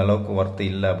அந்த அளவுக்கு ஒர்த்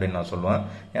இல்லை அப்படின்னு நான் சொல்லுவேன்.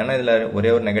 ஏன்னா இதில் ஒரே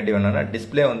ஒரு நெகட்டிவ் என்னன்னா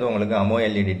டிஸ்பிளே வந்து உங்களுக்கு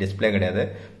AMOLED டிஸ்பிளே கிடையாது.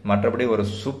 மற்றபடி ஒரு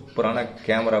சூப்பரான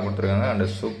கேமரா கொடுத்துருக்காங்க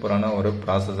அண்ட் சூப்பரான ஒரு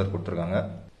ப்ராசஸர் கொடுத்துருக்காங்க.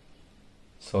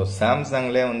 ஸோ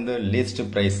சாம்சங்லேயே வந்து லீஸ்ட்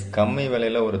ப்ரைஸ் கம்மி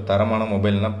விலையில் ஒரு தரமான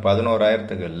மொபைல்னா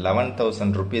 11,000க்கு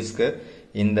 11,000 ருபீஸ்க்கு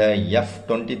இந்த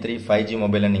F23 5G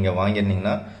மொபைலை நீங்கள்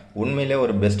வாங்கியிருந்தீங்கன்னா உண்மையிலே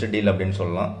ஒரு பெஸ்ட் டீல் அப்படின்னு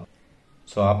சொல்லலாம்.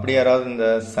 ஸோ அப்படி யாராவது இந்த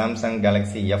சாம்சங்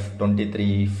கேலக்ஸி F23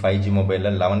 5G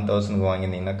மொபைலில் 11,000க்கு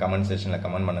வாங்கியிருந்தீங்கன்னா கமெண்ட் செக்ஷனில்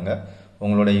கமெண்ட் பண்ணுங்கள்.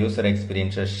 உங்களோட யூசர்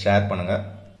எக்ஸ்பீரியன்ஸை ஷேர் பண்ணுங்கள்.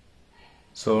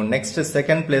 ஸோ நெக்ஸ்ட்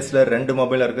செகண்ட் பிளேஸில் 2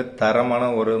 மொபைல் இருக்குது. தரமான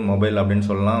ஒரு மொபைல் அப்படின்னு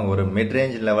சொல்லலாம். ஒரு மிட்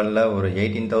ரேஞ்ச் லெவலில் ஒரு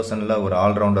 18,000ல ஒரு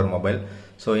ஆல்ரவுண்டர் மொபைல்.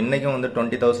 ஸோ இன்றைக்கும் வந்து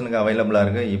 20,000க்கு அவைலபிளாக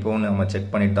இருக்குது. இப்போவும் நம்ம செக்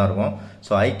பண்ணிட்டு தான் இருக்கோம்.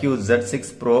 So iQOO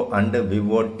Z6 Pro and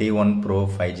vivo T1 Pro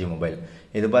 5G mobile.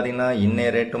 இது பார்த்தீங்கன்னா இன்னைய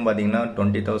ரேட்டும் பார்த்தீங்கன்னா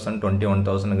 20,000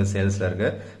 21,000க்கு சேல்ஸில்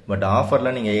இருக்குது. பட்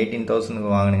ஆஃபரில் நீங்கள் 18,000க்கு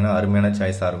வாங்கினீங்கன்னா அருமையான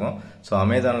சாய்ஸாக இருக்கும். ஸோ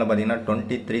அமேசானில் பார்த்தீங்கன்னா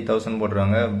 23,000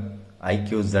 போட்டுருவாங்க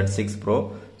iQOO Z6 Pro.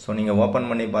 ஸோ நீங்கள் ஓப்பன்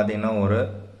பண்ணி பார்த்தீங்கன்னா ஒரு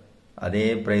அதே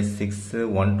ப்ரைஸ்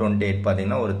 128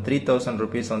 பார்த்தீங்கன்னா ஒரு 3,000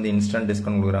 ருபீஸ் வந்து இன்ஸ்டன்ட்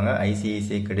டிஸ்கவுண்ட் கொடுக்குறாங்க.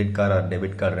 ICICI credit card R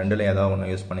debit card ரெண்டில் ஏதாவது ஒன்று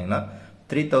யூஸ் பண்ணிங்கன்னா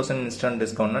 3,000 இன்ஸ்டன்ட்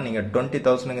டிஸ்கவுண்ட்னா நீங்கள்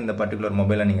 20,000க்கு இந்த பர்டிகுலர்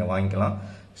மொபைலை நீங்கள் வாங்கிக்கலாம்.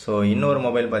 ஸோ இன்னொரு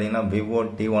மொபைல் பார்த்தீங்கன்னா vivo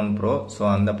T1 Pro. ஸோ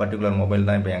அந்த பர்டிகுலர் மொபைல்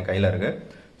தான் இப்போ என் கையில் இருக்குது.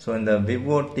 ஸோ இந்த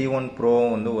vivo T1 Pro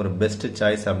வந்து ஒரு பெஸ்ட்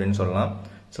சாய்ஸ் அப்படின்னு சொல்லலாம்.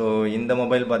 ஸோ இந்த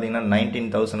மொபைல் பார்த்தீங்கன்னா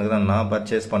 19,000க்கு தான் நான்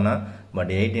பர்ச்சேஸ் பண்ணேன்.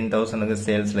 பட் 18,000க்கு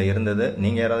சேல்ஸில் இருந்தது.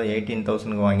 நீங்கள் யாராவது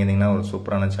 18,000க்கு வாங்கியிருந்தீங்கன்னா ஒரு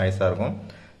சூப்பரான சாய்ஸாக இருக்கும்.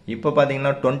 இப்போ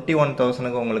பார்த்தீங்கன்னா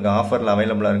 21,000க்கு உங்களுக்கு ஆஃபரில்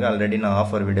அவைலபிளாக இருக்குது. ஆல்ரெடி நான்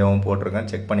ஆஃபர் வீடியோவும் போட்டிருக்கேன்,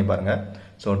 செக் பண்ணி பாருங்கள்.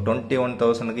 ஸோ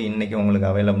 21,000க்கு இன்றைக்கி உங்களுக்கு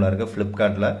அவைலபிளாக இருக்குது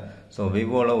ஃப்ளிப்கார்ட்டில். ஸோ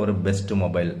விவோவில் ஒரு பெஸ்ட்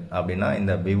மொபைல் அப்படின்னா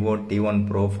இந்த vivo T1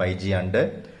 Pro 5G and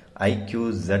iQOO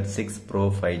Z6 Pro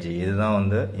 5G இதுதான்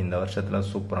வந்து இந்த வருஷத்தில்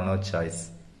சூப்பரான சாய்ஸ்.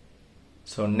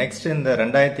 ஸோ நெக்ஸ்ட் இந்த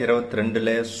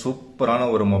 2022ல சூப்பரான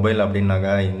ஒரு மொபைல்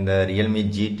அப்படின்னாக்கா இந்த realme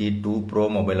GT2 Pro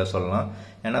மொபைலை சொல்லலாம்.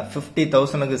 ஏன்னா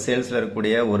 50,000க்கு சேல்ஸில்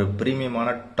இருக்கக்கூடிய ஒரு ப்ரீமியமான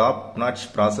top notch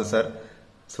processor.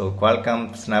 So Qualcomm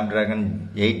Snapdragon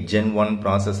 8 Gen 1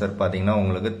 processor பார்த்தீங்கன்னா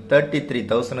உங்களுக்கு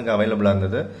 33,000க்கு அவைலபிளாக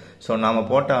இருந்தது. ஸோ நாம்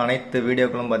போட்ட அனைத்து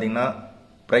வீடியோக்களும் பார்த்தீங்கன்னா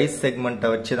ப்ரைஸ்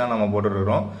செக்மெண்ட்டை வச்சு தான் நம்ம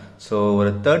போட்டுருக்கிறோம். ஸோ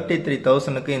ஒரு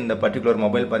 33,000க்கு இந்த பர்டிகுலர்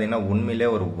மொபைல் பார்த்தீங்கன்னா உண்மையிலே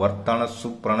ஒரு ஒர்த்தான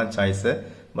சூப்பரான சாய்ஸு.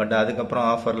 பட் அதுக்கப்புறம்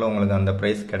ஆஃபரில் உங்களுக்கு அந்த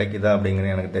ப்ரைஸ் கிடைக்குதா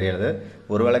அப்படிங்கிறது எனக்கு தெரியாது.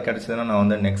 ஒருவேளை கிடைச்சதுன்னா நான்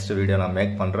வந்து நெக்ஸ்ட் வீடியோ நான்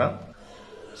மேக் பண்ணுறேன்.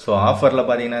 ஸோ ஆஃபரில்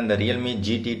பார்த்தீங்கன்னா இந்த realme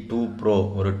GT2 Pro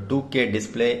ஒரு 2K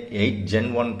டிஸ்பிளே 8 Gen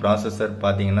 1 ப்ராசஸர்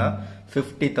பார்த்தீங்கன்னா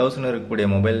 50,000 இருக்கக்கூடிய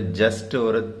மொபைல் ஜஸ்ட்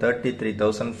ஒரு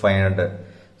 33,500.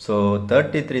 ஸோ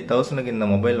 33,000க்கு இந்த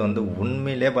மொபைல் வந்து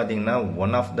உண்மையிலே பார்த்தீங்கன்னா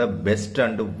one of the best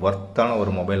and ஒர்த்தான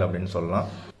ஒரு மொபைல் அப்படின்னு சொல்லலாம்.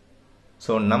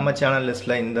 ஸோ நம்ம சேனல்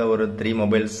லிஸ்ட்டில் இந்த ஒரு 3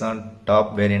 மொபைல்ஸ் தான்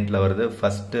டாப் வேரியண்ட்டில் வருது.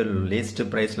 ஃபஸ்ட்டு லீஸ்ட்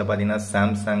ப்ரைஸில் பார்த்தீங்கன்னா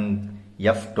Samsung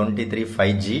F23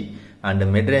 5G and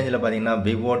mid ரேஞ்சில் பார்த்தீங்கன்னா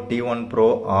vivo T1 Pro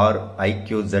R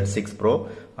iQOO Z6 Pro.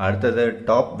 அடுத்தது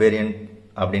டாப் வேரியண்ட்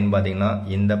அப்படின்னு பார்த்தீங்கன்னா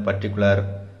இந்த particular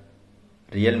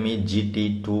realme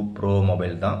GT2 Pro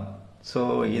mobile தான். ஸோ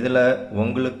இதில்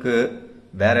உங்களுக்கு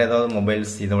வேறு ஏதாவது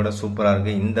மொபைல்ஸ் இதை விட சூப்பராக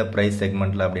இருக்குது இந்த ப்ரைஸ்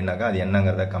செக்மெண்ட்டில் அப்படின்னாக்கா அது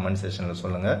என்னங்கிறத கமெண்ட் செக்ஷனில்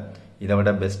சொல்லுங்கள். இதை விட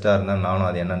பெஸ்ட்டாக இருந்தால் நானும்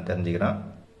அது என்னன்னு தெரிஞ்சுக்கிறேன்.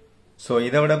 ஸோ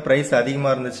இதை விட ப்ரைஸ்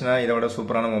அதிகமாக இருந்துச்சுன்னா இதை விட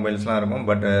சூப்பரான மொபைல்ஸ்லாம் இருக்கும்.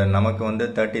 பட் நமக்கு வந்து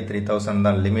 33,000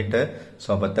 தான் லிமிட்டு. ஸோ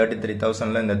அப்போ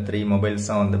 33,000ல் இந்த 3 மொபைல்ஸ்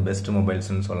தான் வந்து பெஸ்ட்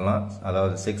மொபைல்ஸ்ன்னு சொல்லலாம்.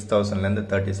 அதாவது 6,000லேருந்து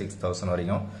 36,000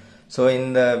 வரைக்கும். ஸோ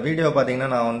இந்த வீடியோ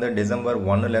பார்த்தீங்கன்னா நான் வந்து December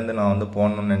 1லேருந்து நான் வந்து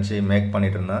போடணும்னு நினச்சி மேக்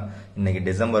பண்ணிட்டு இருந்தேன். இன்னைக்கு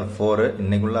December 4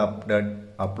 இன்னைக்குள்ளே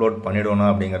அப்லோட் பண்ணிவிடுவோனா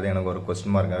அப்படிங்கிறது எனக்கு ஒரு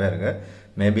கொஸ்டின் மார்க்காகவே இருக்குது.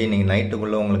 மேபி இன்னைக்கு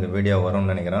நைட்டுக்குள்ளே உங்களுக்கு வீடியோ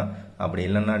வரும்னு நினைக்கிறேன். அப்படி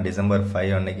இல்லைன்னா December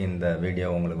 5 அன்னைக்கு இந்த வீடியோ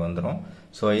உங்களுக்கு வந்துடும்.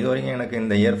 ஸோ இது வரைக்கும் எனக்கு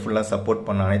இந்த இயர் ஃபுல்லாக சப்போர்ட்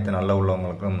பண்ண அனைத்து நல்ல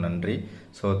உள்ளவங்களுக்கும் நன்றி.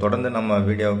 ஸோ தொடர்ந்து நம்ம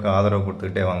வீடியோவுக்கு ஆதரவு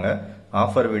கொடுத்துக்கிட்டே வாங்க.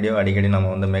 ஆஃபர் வீடியோ அடிக்கடி நம்ம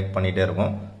வந்து மேக் பண்ணிகிட்டே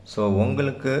இருக்கோம். ஸோ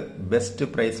உங்களுக்கு பெஸ்ட்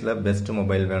ப்ரைஸில் பெஸ்ட்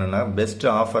மொபைல் வேணும்னா பெஸ்ட்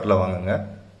ஆஃபரில் வாங்குங்க.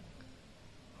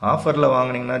 ஆஃபரில்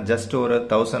வாங்கினீங்கன்னா ஜஸ்ட் ஒரு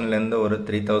 1000லேருந்து ஒரு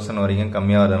 3,000 வரைக்கும்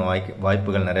கம்மியாக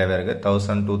வாய்ப்புகள் நிறையவே இருக்குது.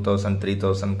 1,000 2,000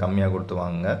 3,000 கம்மியாக கொடுத்து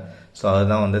வாங்குங்க. ஸோ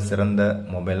அதுதான் வந்து சிறந்த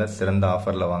மொபைலை சிறந்த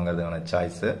ஆஃபரில் வாங்குறதுக்கான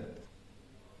சாய்ஸு.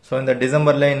 ஸோ இந்த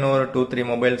டிசம்பரில் இன்னொரு 2-3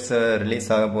 மொபைல்ஸ் ரிலீஸ்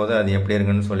ஆக போது அது எப்படி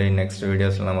இருக்குன்னு சொல்லி நெக்ஸ்ட்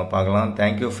வீடியோஸில் நம்ம பார்க்கலாம்.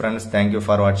 தேங்க்யூ ஃப்ரெண்ட்ஸ், தேங்க்யூ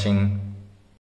ஃபார் வாட்சிங்.